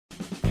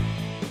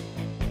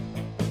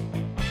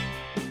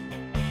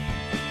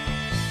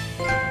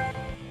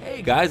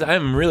Hey guys,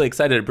 I'm really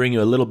excited to bring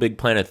you a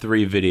LittleBigPlanet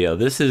 3 video.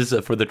 This is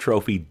for the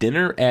trophy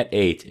Dinner at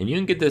 8, and you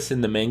can get this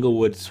in the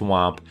Manglewood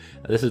Swamp.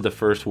 This is the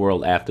first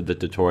world after the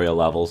tutorial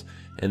levels,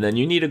 and then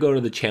you need to go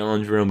to the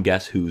challenge room,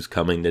 guess who's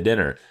coming to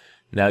dinner.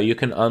 Now you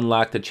can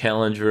unlock the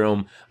challenge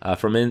room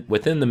from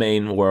within the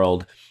main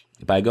world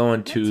by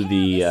going to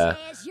the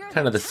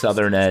kind of the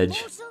southern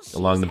edge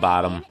along the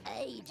bottom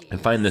and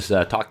find this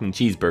talking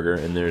cheeseburger,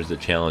 and there's the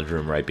challenge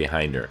room right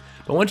behind her.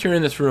 But once you're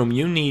in this room,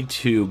 you need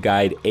to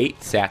guide 8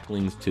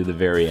 Sacklings to the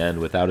very end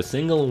without a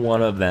single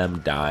one of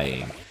them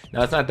dying.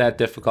 Now it's not that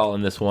difficult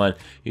in this one.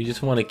 You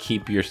just want to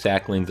keep your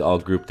Sacklings all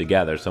grouped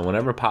together. So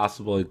whenever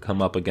possible, you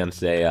come up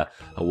against a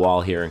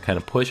wall here and kind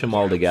of push them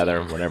all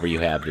together whenever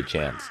you have the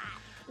chance.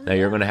 Now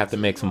you're going to have to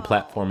make some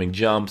platforming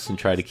jumps and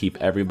try to keep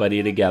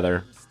everybody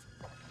together.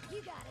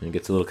 And it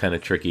gets a little kind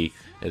of tricky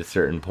at a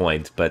certain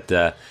point,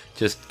 but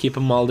just keep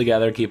them all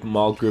together, keep them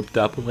all grouped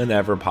up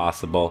whenever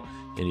possible,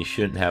 and you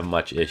shouldn't have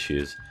much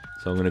issues.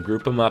 So I'm going to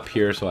group them up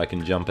here so I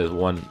can jump as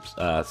one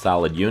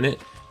solid unit,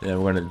 and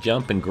then we're going to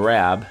jump and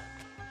grab,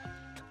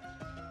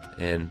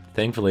 and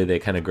thankfully they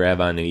kind of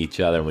grab onto each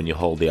other when you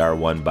hold the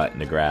R1 button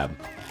to grab.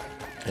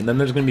 And then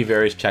there's going to be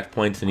various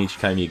checkpoints, and each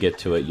time you get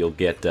to it you'll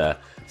get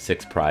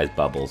 6 prize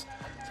bubbles.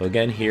 So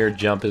again, here,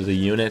 jump as a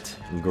unit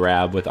and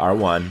grab with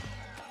R1.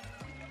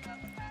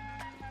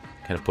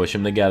 Kind of push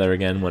them together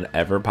again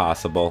whenever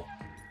possible.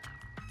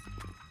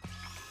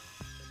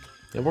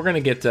 And we're going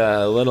to get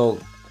a little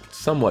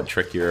somewhat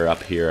trickier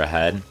up here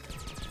ahead.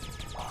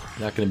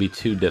 Not going to be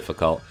too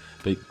difficult,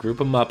 but group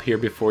them up here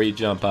before you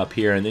jump up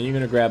here, and then you're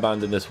going to grab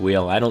onto this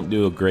wheel. I don't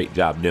do a great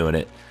job doing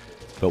it,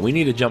 but we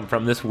need to jump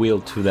from this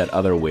wheel to that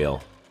other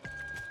wheel.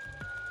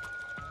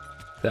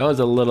 That was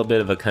a little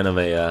bit of a kind of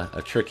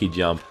a tricky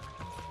jump,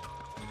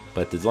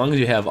 but as long as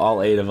you have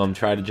all 8 of them,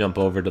 try to jump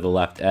over to the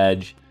left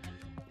edge.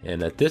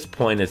 And at this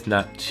point, it's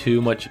not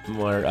too much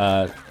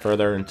more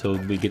further until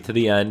we get to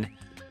the end.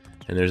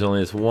 And there's only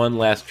this one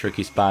last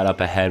tricky spot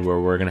up ahead where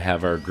we're going to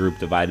have our group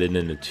divided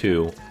into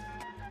 2.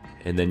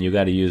 And then you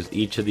got to use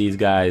each of these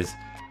guys,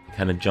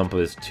 kind of jump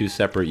as 2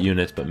 separate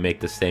units, but make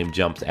the same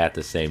jumps at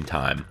the same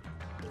time.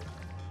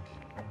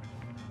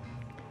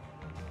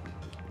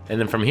 And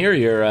then from here,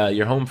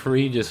 you're home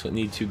free. Just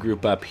need to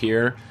group up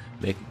here,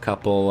 make a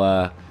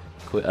couple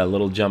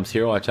little jumps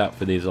here. Watch out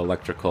for these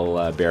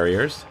electrical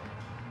barriers.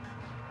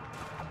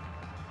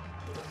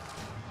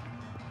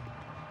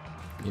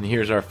 And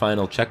here's our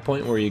final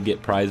checkpoint where you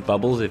get prize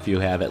bubbles if you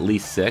have at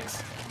least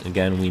 6.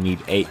 Again, we need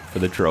 8 for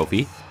the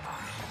trophy.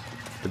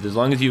 But as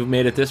long as you've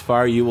made it this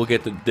far, you will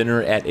get the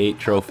Dinner at 8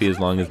 trophy as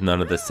long as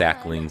none of the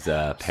Sacklings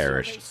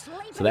perish.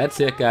 So that's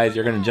it, guys.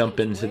 You're going to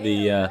jump into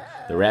the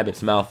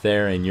rabbit's mouth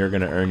there, and you're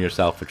going to earn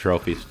yourself a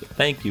trophy. So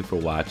thank you for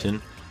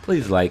watching.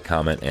 Please like,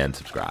 comment, and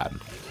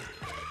subscribe.